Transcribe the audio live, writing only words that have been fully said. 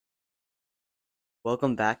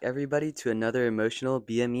Welcome back, everybody, to another emotional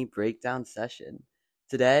BME breakdown session.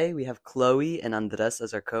 Today, we have Chloe and Andres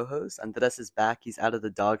as our co-hosts. Andres is back. He's out of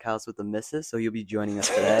the doghouse with the missus, so he'll be joining us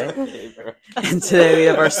today. And today, we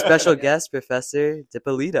have our special guest, Professor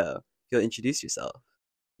DiPolito. You'll introduce yourself.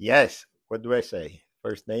 Yes. What do I say?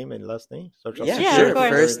 First name and last name? Social Yeah, Yeah, sure. of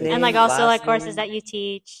course. First And name, like also last like courses name. that you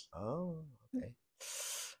teach. Oh, okay.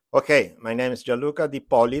 Okay, my name is Gianluca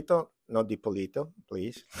Dipolito, not Dipolito,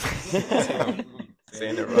 please.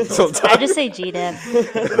 Saying it wrong. I just say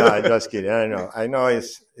GDIP. No, I'm just kidding. I know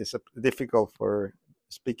it's difficult for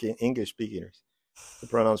English speakers to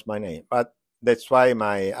pronounce my name, but that's why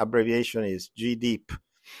my abbreviation is GDeep.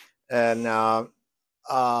 And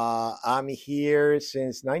I'm here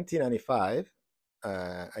since 1995.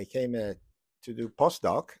 I came to do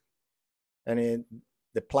postdoc, and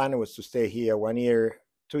the plan was to stay here 1 year,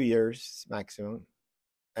 2 years maximum.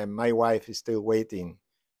 And my wife is still waiting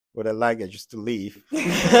with a luggage to leave.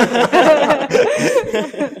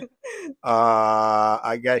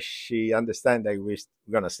 I guess she understands that we're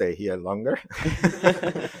going to stay here longer.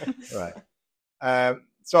 Right.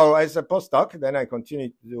 So as a postdoc, then I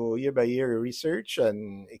continued to do year by year research,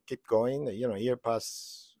 and it kept going. Year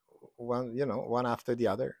passed one after the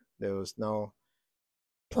other. There was no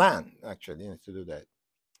plan actually to do that.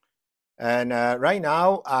 And right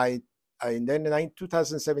now, then in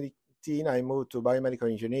 2017, I moved to biomedical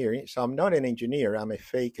engineering. So I'm not an engineer; I'm a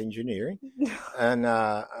fake engineer, and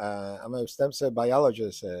I'm a stem cell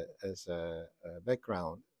biologist as a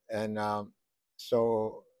background. And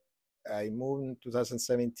so I moved in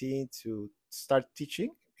 2017 to start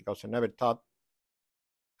teaching because I never taught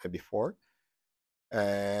before.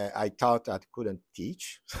 I thought I couldn't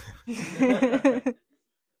teach,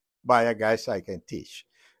 but I guess I can teach.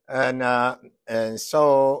 And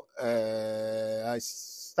so I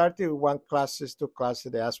started one classes, two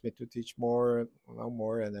classes. They asked me to teach more, no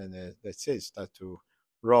more, and then that's it. Start to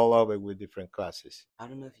roll over with different classes. I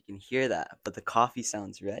don't know if you can hear that, but the coffee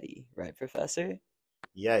sounds ready, right, Professor?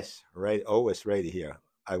 Yes, right. Always ready here.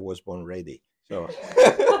 I was born ready. So,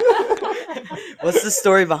 what's the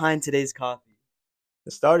story behind today's coffee?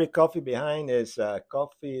 The story coffee behind is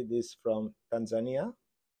coffee. This from Tanzania,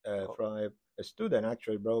 from a student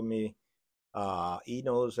actually brought me. He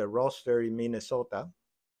knows a roaster in Minnesota,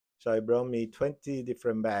 so he brought me 20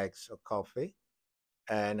 different bags of coffee,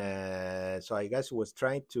 and so I guess he was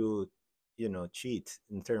trying to, cheat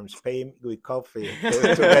in terms of pay with coffee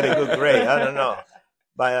to get a good grade. I don't know,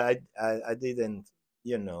 but I didn't,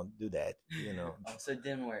 do that. Oh, so it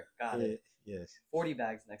didn't work. Got it. Yes. 40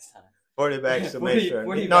 bags next time. 40 bags to 40 measure.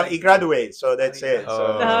 40 No, bags. he graduated, so that's it.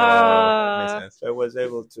 Oh, makes sense. So I was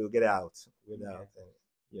able to get out without.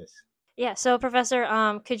 Yes. Yeah, so Professor,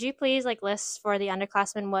 could you please like list for the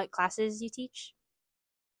underclassmen what classes you teach?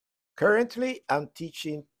 Currently, I'm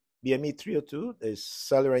teaching BME 302, is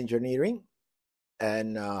cellular engineering,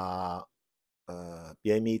 and BME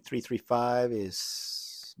 335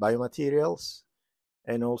 is biomaterials,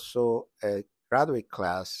 and also a graduate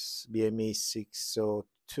class, BME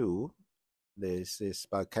 602. This is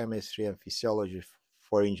biochemistry and physiology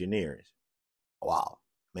for engineers. Wow,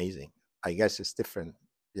 amazing. I guess it's different,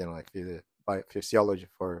 like the physiology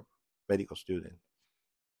for medical students.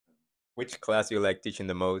 Which class you like teaching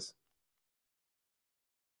the most?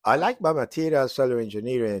 I like biomaterials, cellular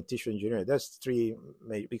engineering, and tissue engineering. That's three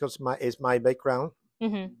because it's my background.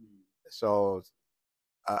 Mm-hmm. So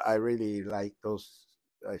I really like those.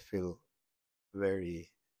 I feel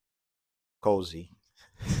very cozy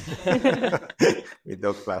with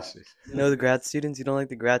those classes. The grad students? You don't like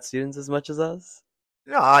the grad students as much as us?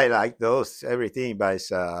 No, I like those everything, but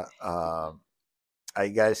it's, I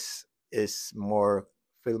guess it's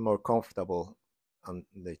feel more comfortable on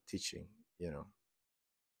the teaching.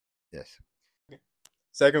 Yes.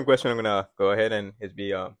 Second question, I'm gonna go ahead and it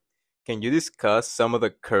be can you discuss some of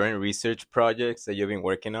the current research projects that you've been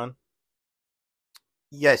working on?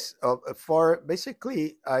 Yes. For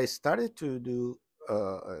basically, I started to do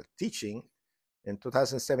teaching in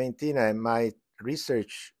 2017, and my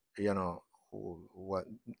research, what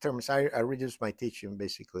in terms, I reduced my teaching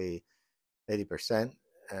basically 80%,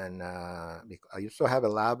 and I used to have a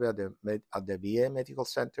lab at the VA Medical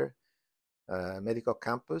Center, medical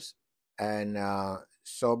campus, and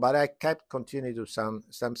so, but I kept continuing to do some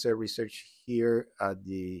stem cell research here at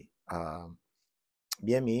the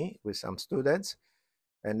BME with some students,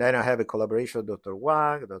 and then I have a collaboration with Dr.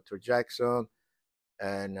 Wang, Dr. Jackson,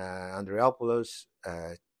 and Andreopoulos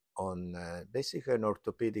on basically an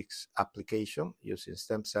orthopedics application using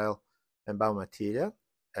stem cell and biomaterial,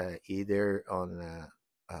 either on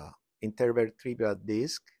intervertebral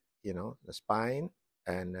disc, the spine,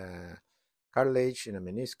 and cartilage in a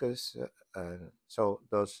meniscus. So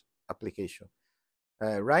those applications.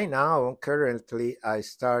 Right now, currently, I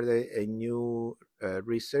started a new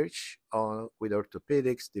research on with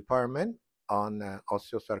orthopedics department on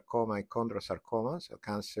osteosarcoma and chondrosarcoma, so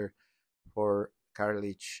cancer for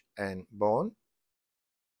cartilage and bone.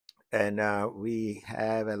 And we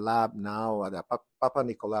have a lab now at the Papa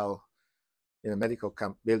Nicolau in a medical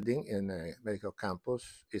building in a medical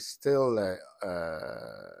campus. It's still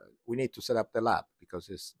we need to set up the lab because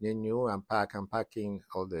it's new, unpacking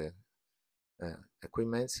all the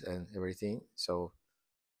equipments and everything. So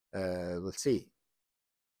we'll see.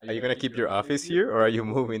 Are you gonna keep your office here, or are you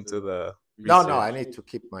moving to the No, research? I need to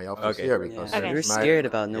keep my office Okay. here Yeah, because Okay. we were my- scared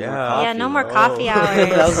about no more Yeah. coffee. Yeah, no more Oh. coffee hours.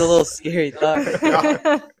 That was a little scary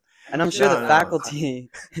thought. And I'm sure No, the no, faculty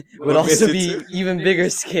would Would miss also it be too. even bigger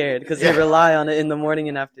scared because Yeah. they rely on it in the morning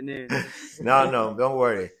and afternoon. No, don't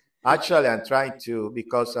worry. Actually, I'm trying to,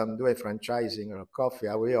 because I'm doing franchising of coffee,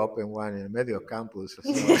 I will open one in the medical campus.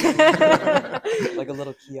 Like a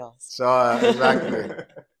little kiosk. So exactly.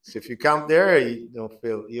 So if you come there,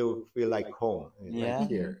 you feel like home, Yeah. like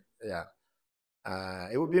here. Yeah.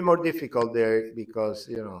 It would be more difficult there because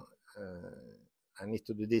I need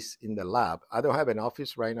to do this in the lab. I don't have an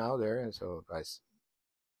office right now there, and so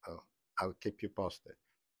I'll keep you posted.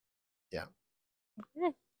 Yeah.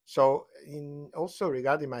 Okay. So also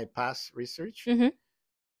regarding my past research, Mhm.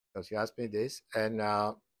 because you asked me this, and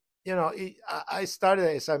I started,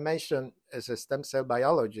 as I mentioned, as a stem cell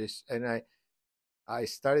biologist, and I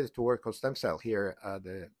started to work on stem cell here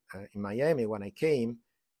in Miami when I came,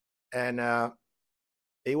 and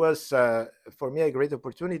it was for me a great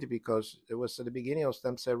opportunity because it was at the beginning of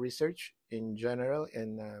stem cell research in general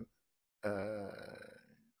and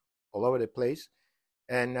all over the place,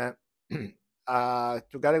 and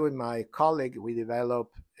together with my colleague, we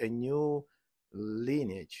developed a new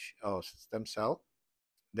lineage of stem cell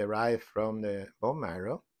derived from the bone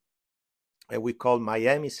marrow, and we call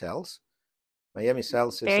Miami cells. Miami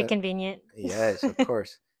cells is Very convenient. yes, of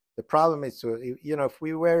course. The problem is, if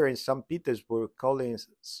we were in St. Petersburg calling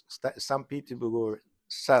St. Petersburg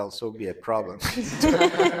cells, it would be a problem.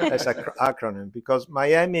 That's an acronym because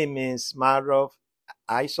Miami means marrow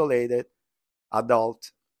isolated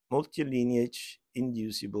adult multilineage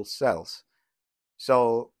inducible cells.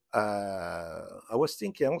 So I was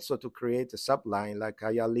thinking also to create a subline like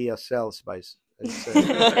Hialeah cells, but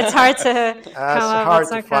It's hard to come up hard with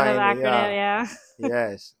to some kind of find, acronym. Yeah.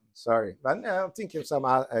 yes, sorry, but I'm thinking some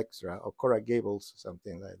extra or Cora Gables,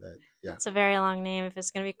 something like that. Yeah. It's a very long name if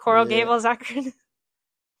it's going to be Coral Yeah. Gables acronym.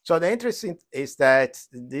 So the interesting is that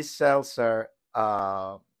these cells are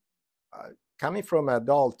coming from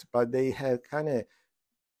adult, but they have kind of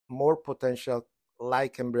more potential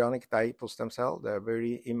like embryonic type of stem cell. They're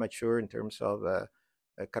very immature in terms of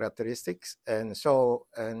characteristics, and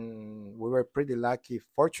we were pretty lucky,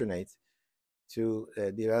 fortunate to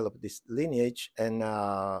develop this lineage, and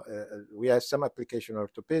we have some application in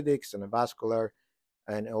orthopedics and vascular,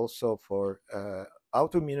 and also for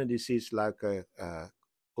autoimmune disease like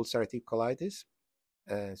ulcerative colitis,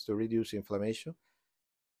 to reduce inflammation.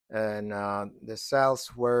 And the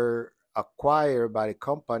cells were acquired by a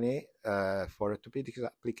company for orthopedic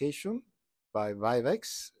application by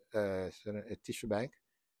Vivex, a tissue bank,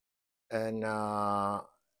 and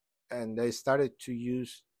they started to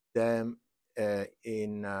use them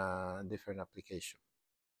in different application.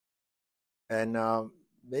 And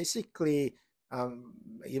basically,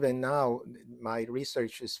 even now, my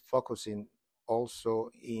research is focusing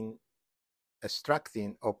also in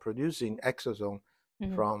extracting or producing exosome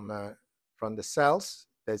Mhm. from the cells.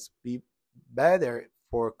 That's be better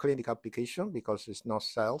for clinical application because it's not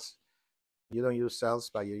cells. You don't use cells,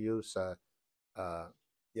 but you use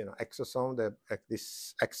exosome,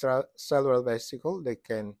 this extracellular vesicle. They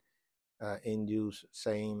can induce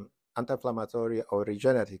same anti-inflammatory or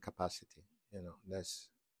regenerative capacity. That's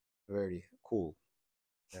very cool.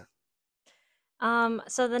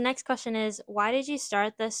 So the next question is, why did you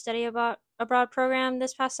start the study abroad program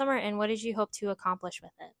this past summer, and what did you hope to accomplish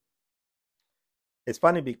with it? It's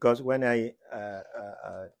funny because when I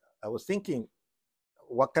was thinking,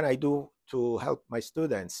 what can I do to help my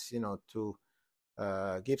students, to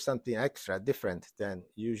give something extra, different than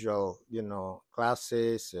usual,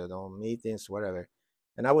 classes, meetings, whatever.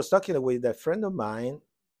 And I was talking with a friend of mine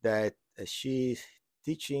that she's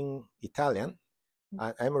teaching Italian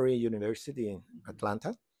at Emory University in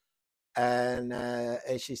Atlanta. And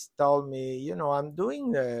she told me, I'm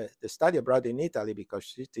doing the study abroad in Italy because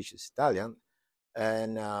she teaches Italian.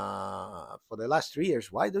 And for the last 3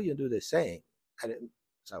 years, why do you do the same? And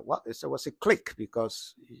so what? It was a click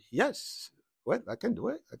because yes, what? I can do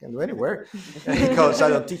it. I can do anywhere because I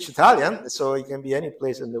don't teach Italian, so it can be any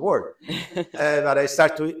place in the world. But I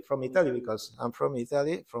start from Italy because I'm from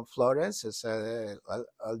Italy, from Florence. I said,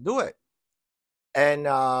 I'll do it. And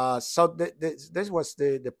so this was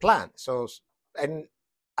the plan. So, and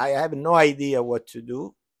I have no idea what to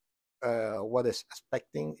do, what is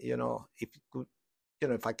expecting, if it could,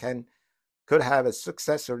 if I could have a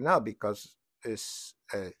success or not, because it's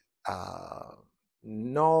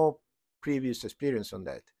no previous experience on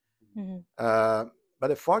that. But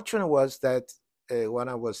the fortune was that when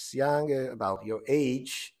I was young, about your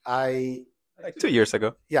age, like 2 years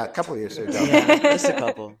ago. Yeah, a couple of years ago. Yeah, just a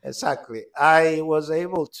couple. Exactly. I was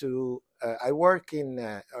able to. I work in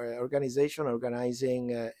an organization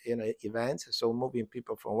organizing events, so moving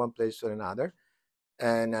people from one place to another,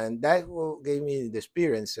 and that gave me the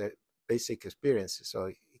experience, basic experience. So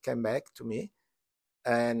it came back to me,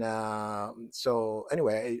 and so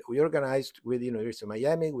anyway, we organized with University of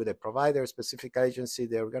Miami with a provider specific agency.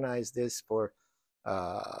 They organized this for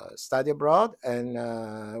study abroad, and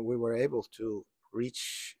we were able to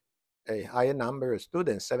reach a higher number of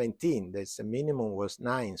students, 17. The minimum was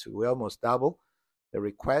 9, so we almost doubled the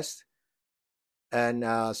request. And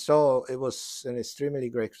so it was an extremely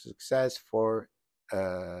great success for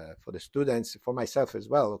the students, for myself as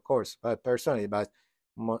well, of course, but personally, but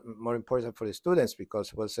more important for the students because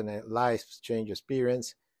it was a life change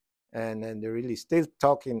experience, and they're really still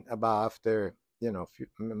talking about after few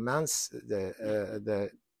months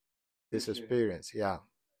this experience. Yeah.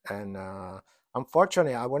 And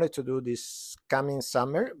unfortunately I wanted to do this coming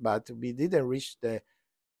summer, but we didn't reach the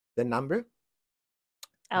number.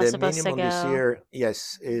 The minimum this year,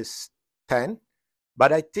 yes, is 10,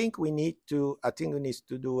 but I think we need to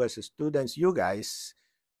do as students, you guys,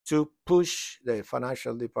 to push the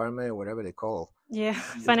financial department, whatever they call,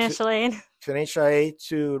 financial aid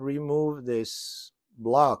to remove this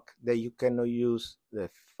block that you cannot use the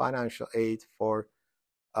financial aid for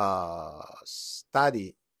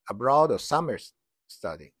study abroad or summer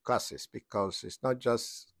study classes, because it's not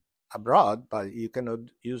just abroad, but you cannot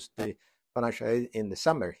use the financial aid in the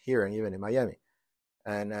summer here and even in Miami,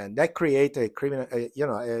 and that creates a criminal,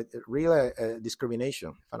 a real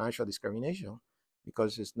discrimination, financial discrimination,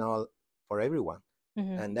 because it's not for everyone,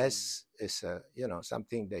 and that's is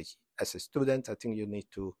something that as a student I think you need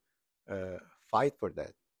to fight for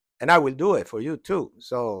that, and I will do it for you too.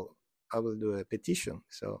 So I will do a petition.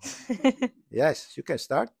 So yes, you can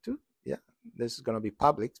start too. Yeah, this is going to be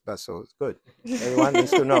public, but so it's good. Everyone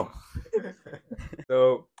needs to know.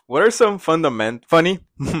 So what are some funny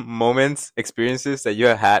moments, experiences that you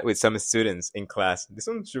have had with some students in class? This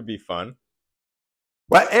one should be fun.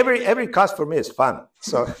 Well, every class for me is fun.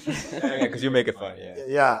 So because you make it fun.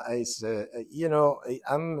 Yeah, it's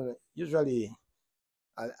I'm usually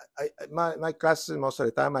my classes most of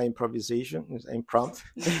the time are improvisation, impromptu.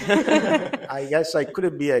 I guess I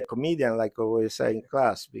couldn't be a comedian like I always say in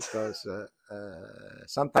class, because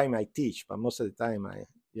sometimes I teach, but most of the time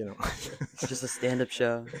just a stand-up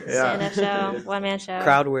show. Stand-up show, one-man show,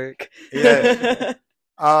 crowd work. Yeah.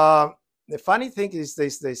 The funny thing is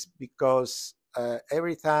this because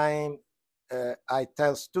every time I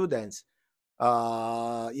tell students,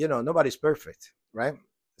 nobody's perfect, right?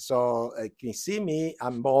 So you can see me,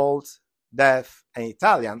 I'm bald, deaf, and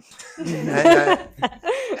Italian.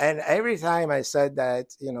 And every time I said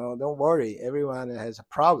that, don't worry, everyone has a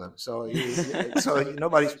problem. So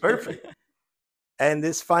nobody's perfect. And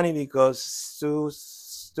it's funny because two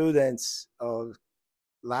students of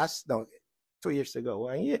 2 years ago,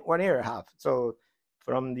 1 year and a half. So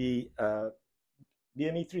from the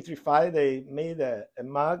BME 335, they made a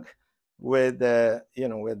mug with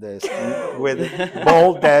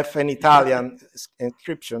bold, deaf, and Italian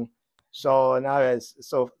inscription. So now it's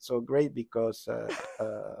so great because I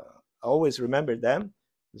always remember them.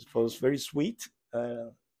 It was very sweet.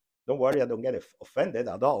 Don't worry, I don't get offended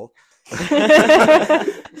at all.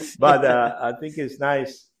 But I think it's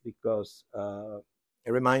nice because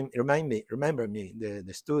it remember me,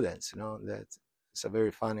 the students. The it's a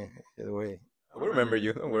very funny way. I will remember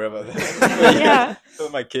you. Don't worry about that. Yeah. Some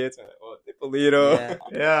of my kids, oh, Polito.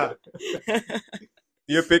 Yeah.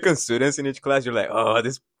 Do you pick on students in each class? You're like, oh,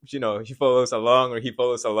 this, he follows along, or he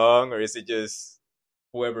follows along, or is it just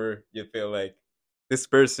whoever you feel like this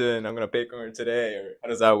person I'm gonna pick on today, or how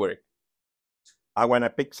does that work? I want to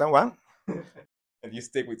pick someone, and you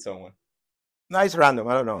stick with someone. No, it's random.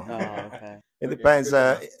 I don't know. Oh, okay. It depends.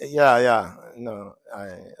 Yeah. No,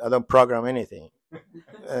 I don't program anything,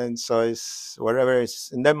 and so it's whatever is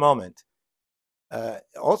in that moment.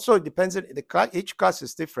 Also, it depends on each class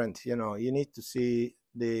is different. You need to see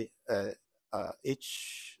the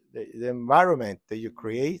each the environment that you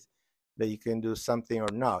create, that you can do something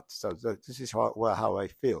or not. So this is how I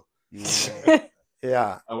feel. Yeah.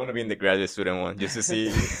 Yeah. I want to be in the graduate student one just to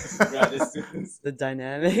see graduate students. The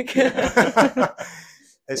dynamic.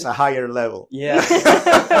 It's a higher level. Yeah.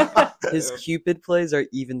 His Cupid plays are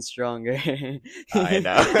even stronger. I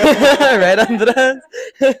know. Right, Andres?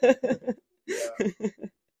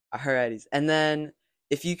 Alrighties. And then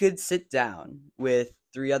if you could sit down with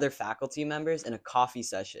 3 other faculty members in a coffee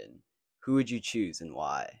session, who would you choose and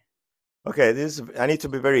why? Okay, I need to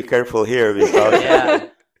be very careful here because Yeah.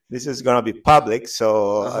 this is going to be public,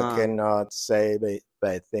 so Uh-huh. I cannot say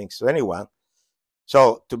bad things to anyone.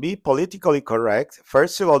 So to be politically correct,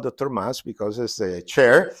 first of all, Dr. Mas, because it's the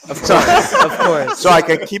chair. Of course, of course. So I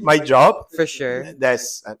can keep my job. For sure. I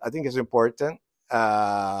think it's important.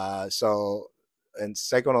 And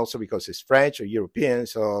second, also because it's French or European,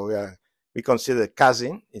 so we consider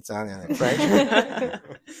cousin, Italian and French.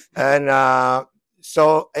 And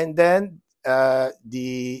then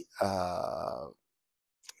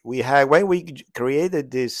we had, when we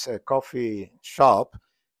created this coffee shop,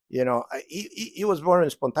 it was more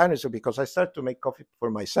spontaneous because I started to make coffee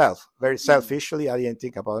for myself, very selfishly. I didn't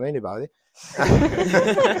think about anybody.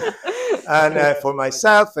 And for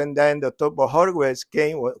myself, and then Dr. Bojorquez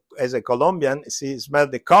came as a Colombian. He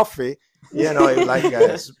smelled the coffee,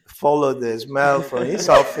 followed the smell from his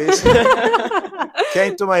office.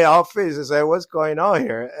 Came to my office and said, "What's going on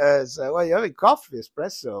here?" I said, "Well, you have a coffee,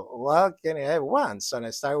 espresso. Well, can I have one?" So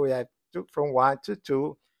I started with, I took from 1 to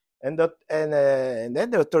 2. And then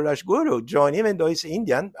Dr. Rajguru joined, even though he's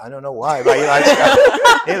Indian. I don't know why, but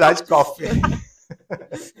he likes coffee.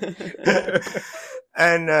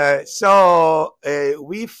 And so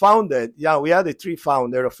we founded, we are the 3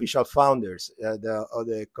 official founders of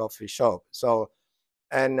the coffee shop. So,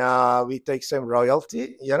 and we take some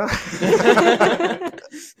royalty,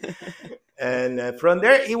 And from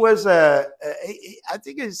there, it was, I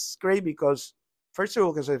think it's great because, first of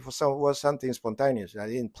all, because it was something spontaneous. I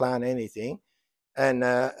didn't plan anything. And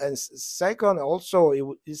second, also, it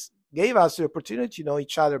gave us the opportunity to know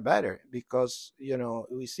each other better because,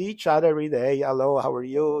 we see each other every day. Hello, how are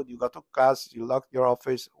you? You go to class, you lock your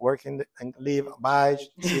office, work and leave, bye,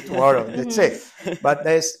 see you tomorrow. That's it. But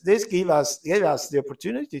this gave us the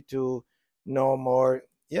opportunity to know more,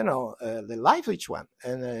 the life of each one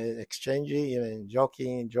and exchanging and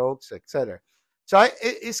joking, jokes, etc. So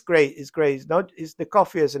it's great. It's great. It's the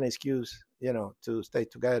coffee as an excuse, to stay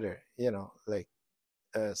together,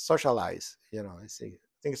 socialize, I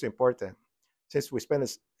think it's important. Since we spend a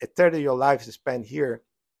third of your life spent here,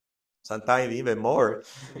 sometimes even more.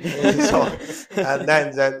 And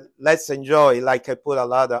then let's enjoy. Like I put a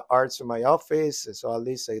lot of arts in my office, so at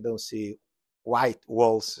least I don't see white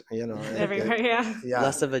walls, Everywhere, yeah.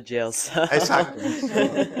 Less of a jail cell. Exactly.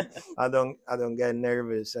 So I don't get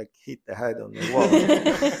nervous. I hit the head on the wall.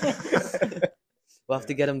 We'll have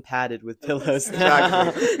to get them padded with pillows now.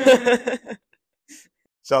 Exactly.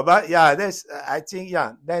 So, but yeah, I think,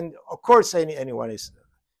 then of course anyone is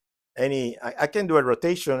I can do a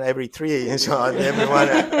rotation every 3, so everyone.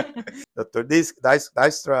 Dr.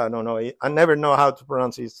 Dijkstra, no, I never know how to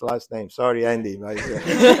pronounce his last name. Sorry, Andy.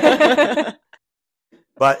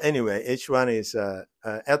 But anyway, each one is.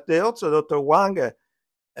 Also, Dr. Wang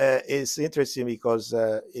is interesting because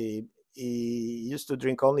he used to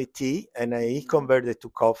drink only tea, and he converted to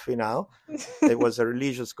coffee now. It was a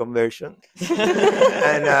religious conversion.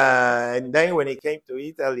 And then when he came to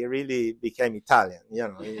Italy, he really became Italian,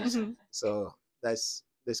 So that's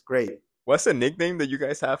great. What's the nickname that you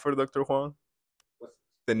guys have for Dr. Juan?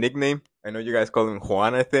 The nickname? I know you guys call him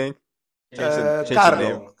Juan, I think.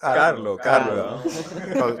 Carlo. Carlo.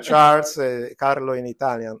 Well, Charles, Carlo in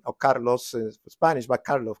Italian, or Carlos in Spanish, but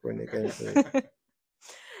Carlo when it came to it.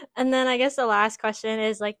 And then I guess the last question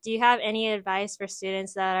is do you have any advice for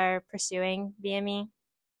students that are pursuing BME?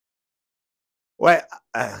 Well,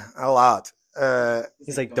 a lot.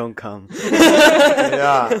 He's like, don't come.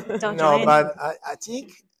 Yeah. Don't No, join. but I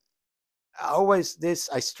think always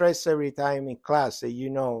I stress every time in class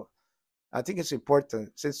that, I think it's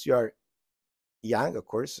important since you are young, of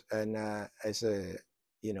course, and as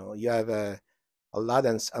you have a lot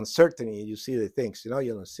of uncertainty. You see the things, you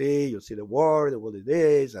don't see, you see the world, what it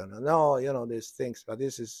is, I don't know, these things, but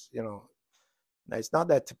this is, it's not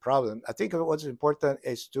that problem. I think what's important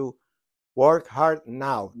is to work hard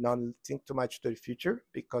now, not think too much to the future,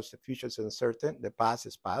 because the future is uncertain. The past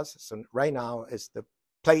is past. So right now is the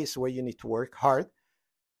place where you need to work hard.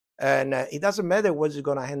 And it doesn't matter whether you're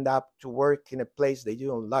going to end up to work in a place that you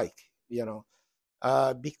don't like,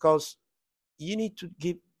 because you need to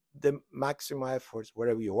give the maximum efforts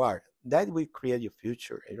wherever you are. That will create your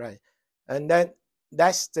future, right? And then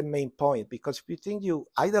that's the main point, because if you think you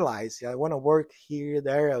idolize, I want to work here,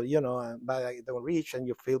 there, but I don't reach, and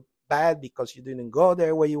you feel bad because you didn't go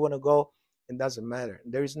there where you want to go, it doesn't matter.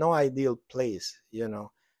 There is no ideal place,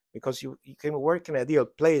 because you can work in an ideal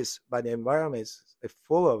place, but the environment is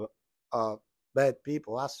full of bad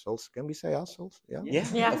people, assholes. Can we say assholes? Yeah.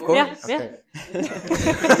 Yeah, of course. yeah.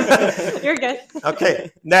 Okay. You're good. Okay,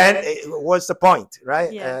 then what's the point,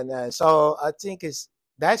 right? Yeah. And so I think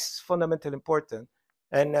that's fundamentally important.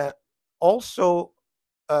 And also,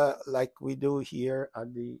 like we do here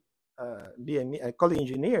at the BME, I call it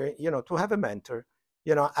engineer, to have a mentor.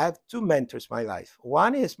 I have two mentors in my life.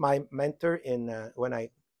 One is my mentor in when I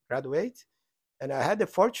graduate, and I had the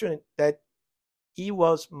fortune that he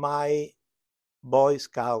was my Boy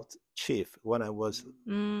Scout chief when I was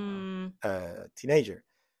a teenager.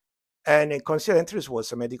 And coincidentally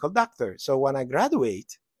was a medical doctor. So when I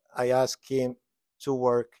graduate, I asked him to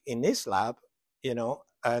work in his lab, and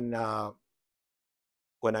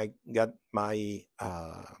when I got my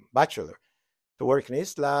bachelor, to work in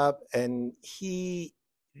his lab, and he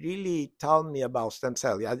really told me about stem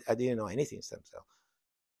cell. I didn't know anything stem cell.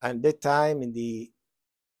 And that time in the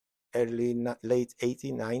late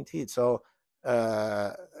 1890s, so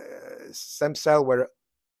stem cell were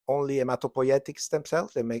only hematopoietic stem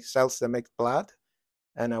cells. They make cells that make blood,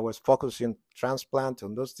 and I was focusing transplant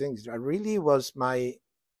on those things. It really was my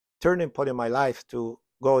turning point in my life to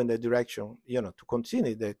go in the direction, to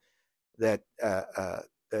continue that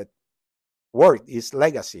work, his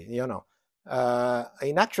legacy.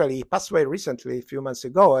 And actually, he passed away recently, a few months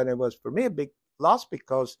ago, and it was for me a big loss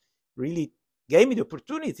because really gave me the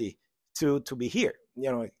opportunity to be here.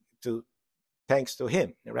 Thanks to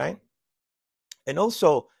him, right? And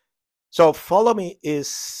also, so follow me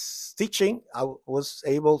is teaching. I was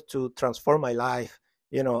able to transform my life,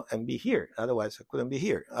 and be here. Otherwise, I couldn't be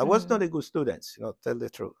here. I was not a good student, tell the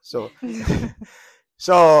truth.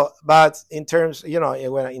 So, but in terms,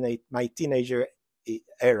 when in my teenager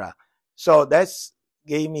era, so that's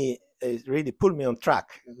gave me really put me on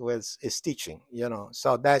track with his teaching.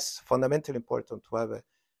 So that's fundamentally important to have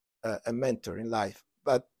a mentor in life.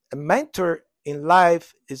 But a mentor in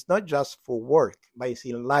life is not just for work, but it's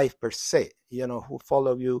in life per se. Who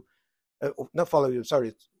follow you, not follow you.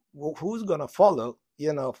 Sorry, who's gonna follow?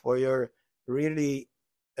 For your really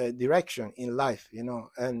direction in life.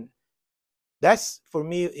 And that's for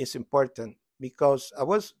me is important because I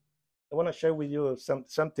want to share with you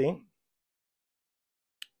something.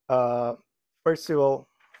 First of all,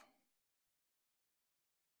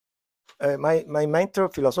 my mentor,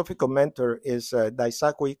 philosophical mentor, is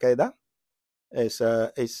Daisaku Ikeda.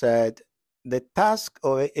 He said, the task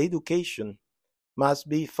of education must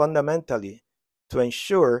be fundamentally to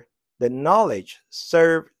ensure that knowledge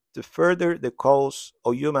serve to further the cause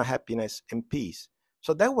of human happiness and peace.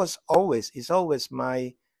 So that is always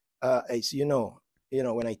my, as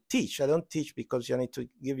when I teach, I don't teach because I need to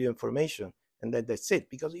give you information and then that's it,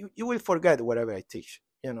 because you will forget whatever I teach,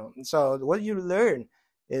 So what you learn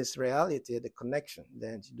is reality, the connection,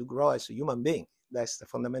 then you grow as a human being. That's the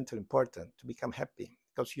fundamental important, to become happy,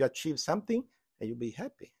 because you achieve something and you'll be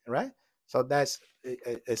happy, right? So that's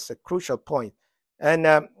it's a crucial point. And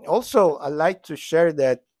also, I like to share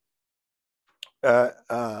that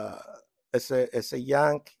as a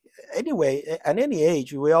young, anyway, at any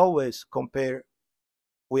age, we always compare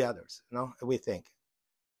with others. We think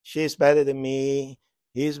she's better than me,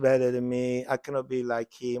 he's better than me. I cannot be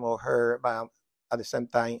like him or her, but at the same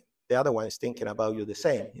time, the other one is thinking about you the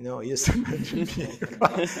same.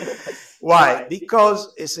 Why?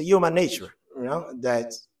 Because it's a human nature.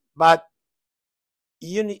 That. But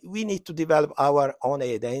we need to develop our own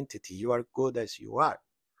identity. You are good as you are,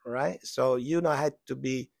 right? So you don't have to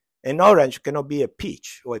be an orange. Cannot be a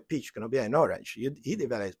peach, or a peach cannot be an orange. He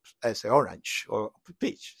develops as an orange or a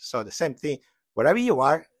peach. So the same thing. Wherever you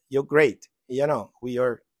are, you're great. With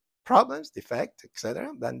your problems, defects,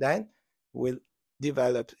 etc. And then we'll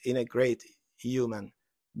develop in a great human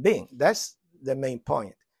being. That's the main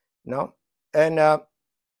point. And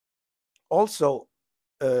also.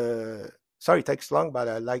 Sorry, it takes long, but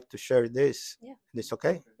I like to share this. Yeah. This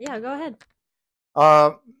okay? Yeah, go ahead.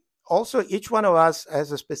 Also, each one of us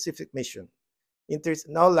has a specific mission.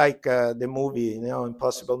 Not like the movie,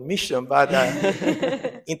 Impossible Mission, but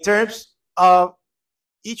in terms of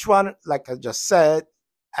each one, like I just said,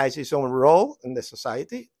 has its own role in the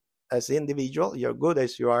society. As an individual, you're good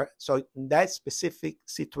as you are. So in that specific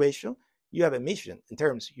situation, you have a mission in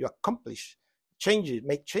terms you accomplish changes,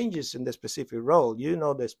 make changes in the specific role.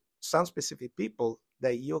 There's some specific people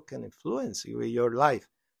that you can influence with your life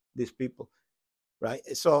these people, right?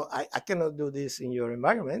 So I cannot do this in your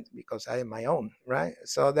environment because I am my own, right?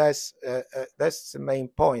 So that's the main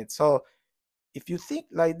point. So if you think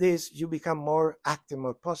like this, you become more active,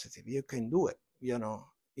 more positive. You can do it.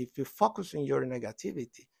 If you focus on your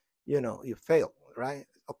negativity, you fail, right?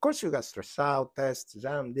 Of course, you got stressed out, test,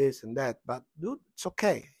 exam, this and that, but dude, it's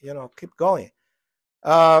okay. Keep going.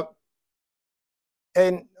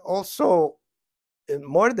 And also,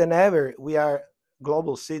 more than ever, we are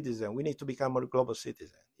global citizens. We need to become more global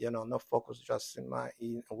citizens. Not focus just in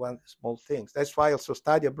one small thing. That's why also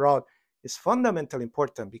study abroad is fundamentally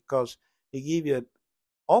important because it gives you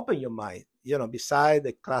open your mind. Beside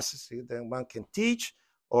the classes that one can teach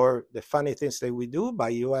or the funny things that we do,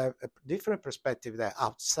 but you have a different perspective that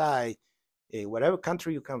outside, whatever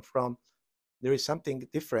country you come from, there is something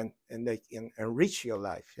different and they can enrich your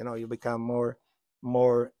life. You become more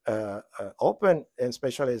open, and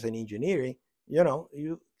especially as an engineering,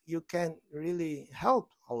 you can really help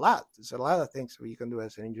a lot. There's a lot of things you can do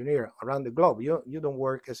as an engineer around the globe. You don't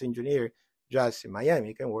work as an engineer just in Miami.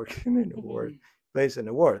 You can work in any place in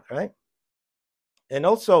the world, right? And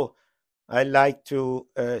also, I like to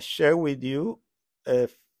share with you a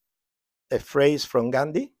phrase from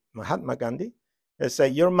Gandhi, Mahatma Gandhi. It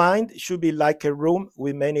says, "Your mind should be like a room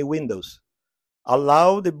with many windows.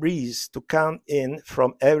 Allow the breeze to come in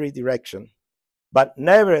from every direction, but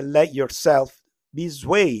never let yourself be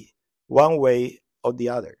swayed one way or the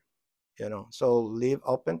other." So leave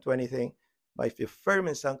open to anything, but if you're firm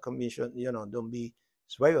in some conviction, don't be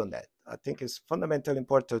swayed on that. I think it's fundamentally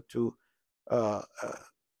important to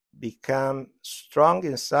become strong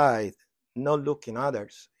inside, not looking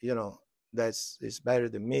others. It's better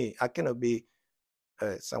than me. I cannot be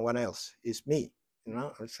someone else. It's me.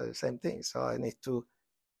 It's the same thing. So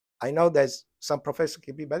I know that some professors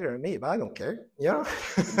can be better than me, but I don't care.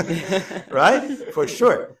 Right? For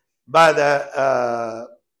sure. But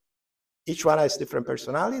each one has different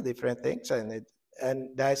personality, different things,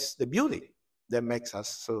 and that's the beauty that makes us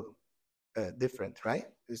so different, right?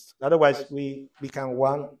 Otherwise, we become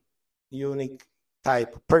one unique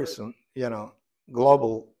type of person,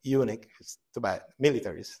 global unique. It's too bad.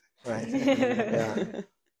 Militaries, right? Yeah.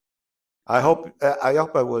 I hope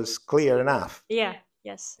I was clear enough. Yeah.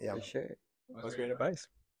 Yes. Yeah. For sure. That was great advice.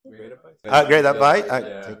 Great advice. Great advice.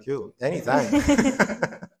 Yeah. Thank you.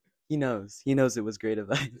 Anytime. He knows. He knows it was great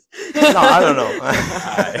advice. No, I don't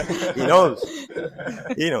know. He knows.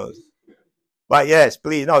 He knows. But yes,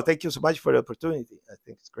 please. No, thank you so much for the opportunity. I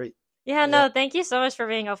think it's great. Yeah, no, thank you so much for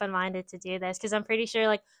being open-minded to do this, because I'm pretty sure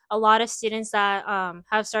like a lot of students that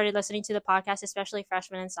have started listening to the podcast, especially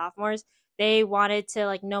freshmen and sophomores, they wanted to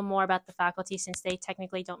like know more about the faculty since they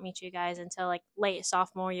technically don't meet you guys until like late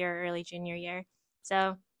sophomore year, early junior year.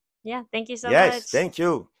 So yeah, thank you so much. Yes, thank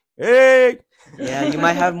you. Hey. Yeah, you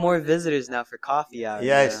might have more visitors now for coffee hour.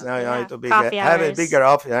 Yes, now. now I Yeah, need to coffee have a hours. bigger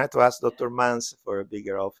office. I have to ask Dr. Mans for a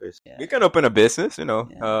bigger office. Yeah. We can open a business,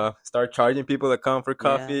 Yeah. start charging people that come for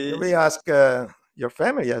coffee. Maybe ask your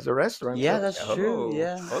family as a restaurant. Yeah, too. that's true. Oh,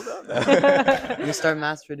 Yeah. hold on. We start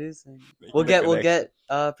mass producing. Making We'll the get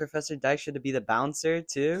connection. Professor Dykstra to be the bouncer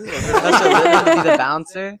too. Or Professor Little to be the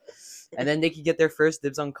bouncer, and then they could get their first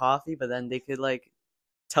dibs on coffee. But then they could like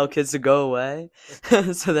tell kids to go away,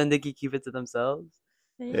 so then they could keep it to themselves.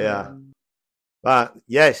 Yeah. But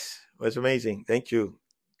yes, it was amazing. Thank you.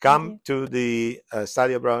 Come to the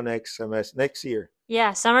study abroad next semester, next year.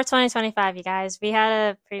 Yeah, summer 2025, you guys. We had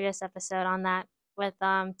a previous episode on that with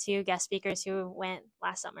 2 guest speakers who went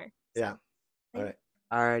last summer. Yeah. All right.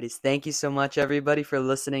 Alrighty, thank you so much, everybody, for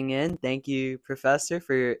listening in. Thank you, Professor,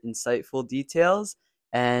 for your insightful details.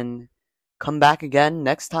 And come back again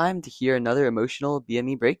next time to hear another emotional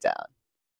BME breakdown.